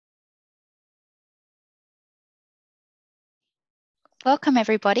Welcome,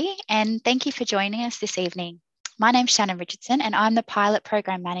 everybody, and thank you for joining us this evening. My name's Shannon Richardson, and I'm the Pilot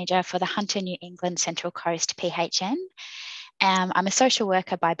Program Manager for the Hunter New England Central Coast PHN. I'm a social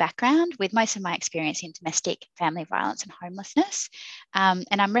worker by background with most of my experience in domestic family violence and homelessness. And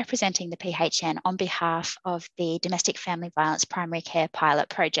I'm representing the PHN on behalf of the Domestic Family Violence Primary Care Pilot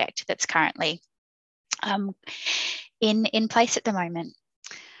Project that's currently in place at the moment.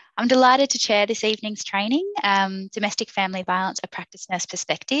 I'm delighted to chair this evening's training, Domestic Family Violence, a Practice Nurse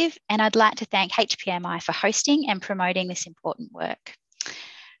Perspective, and I'd like to thank HPMI for hosting and promoting this important work.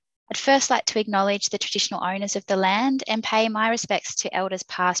 I'd first like to acknowledge the traditional owners of the land and pay my respects to elders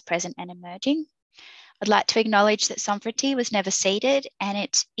past, present and emerging. I'd like to acknowledge that sovereignty was never ceded and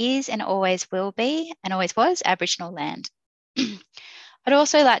it is and always will be and always was Aboriginal land. I'd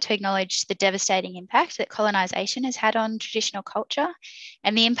also like to acknowledge the devastating impact that colonisation has had on traditional culture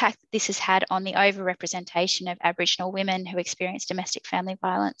and the impact that this has had on the overrepresentation of Aboriginal women who experience domestic family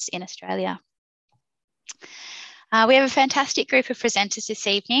violence in Australia. We have a fantastic group of presenters this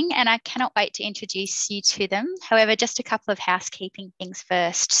evening and I cannot wait to introduce you to them. However, just a couple of housekeeping things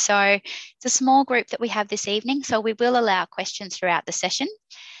first. So it's a small group that we have this evening, so we will allow questions throughout the session.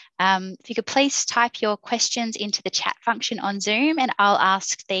 If you could please type your questions into the chat function on Zoom and I'll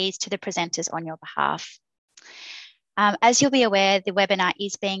ask these to the presenters on your behalf. As you'll be aware, the webinar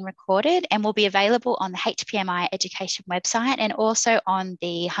is being recorded and will be available on the HPMI Education website and also on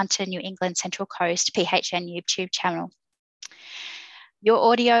the Hunter New England Central Coast PHN YouTube channel. Your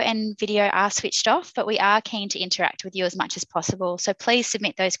audio and video are switched off, but we are keen to interact with you as much as possible. So please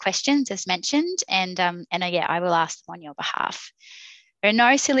submit those questions as mentioned and I will ask them on your behalf. There are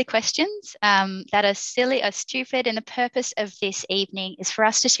no silly questions that are silly or stupid, and the purpose of this evening is for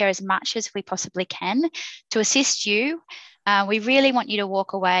us to share as much as we possibly can to assist you. We really want you to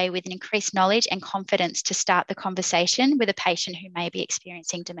walk away with an increased knowledge and confidence to start the conversation with a patient who may be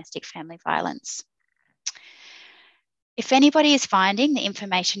experiencing domestic family violence. If anybody is finding the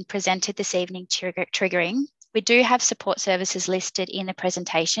information presented this evening triggering, we do have support services listed in the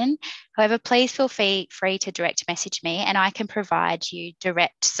presentation. However, please feel free to direct message me and I can provide you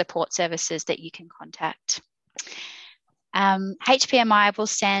direct support services that you can contact. HPMI will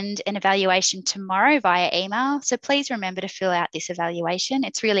send an evaluation tomorrow via email, so please remember to fill out this evaluation.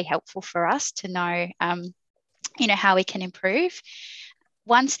 It's really helpful for us to know, how we can improve.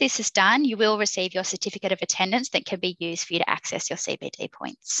 Once this is done, you will receive your certificate of attendance that can be used for you to access your CBD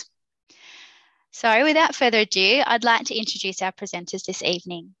points. So without further ado, I'd like to introduce our presenters this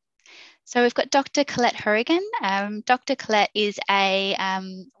evening. So we've got Dr. Colette Hourigan. Dr. Colette is a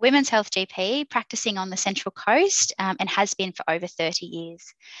women's health GP practicing on the Central Coast and has been for over 30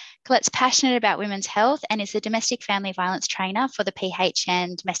 years. Colette's passionate about women's health and is the domestic family violence trainer for the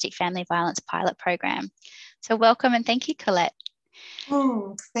PHN Domestic Family Violence Pilot Program. So welcome and thank you, Colette.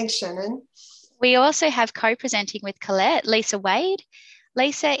 Thanks, Shannon. We also have co-presenting with Colette, Lisa Wade.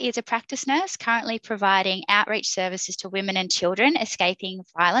 Lisa is a practice nurse currently providing outreach services to women and children escaping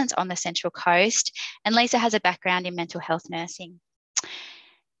violence on the Central Coast, and Lisa has a background in mental health nursing.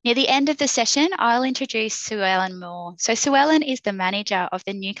 Near the end of the session, I'll introduce Sue Ellen Moore. So Sue Ellen is the manager of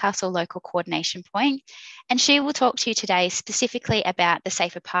the Newcastle Local Coordination Point, and she will talk to you today specifically about the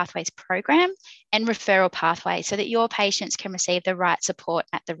Safer Pathways program and referral pathways so that your patients can receive the right support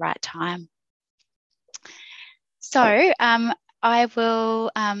at the right time. So I will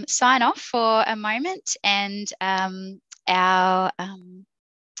sign off for a moment and our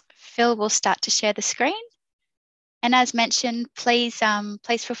Phil will start to share the screen. And as mentioned, please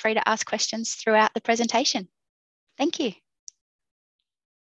feel free to ask questions throughout the presentation. Thank you.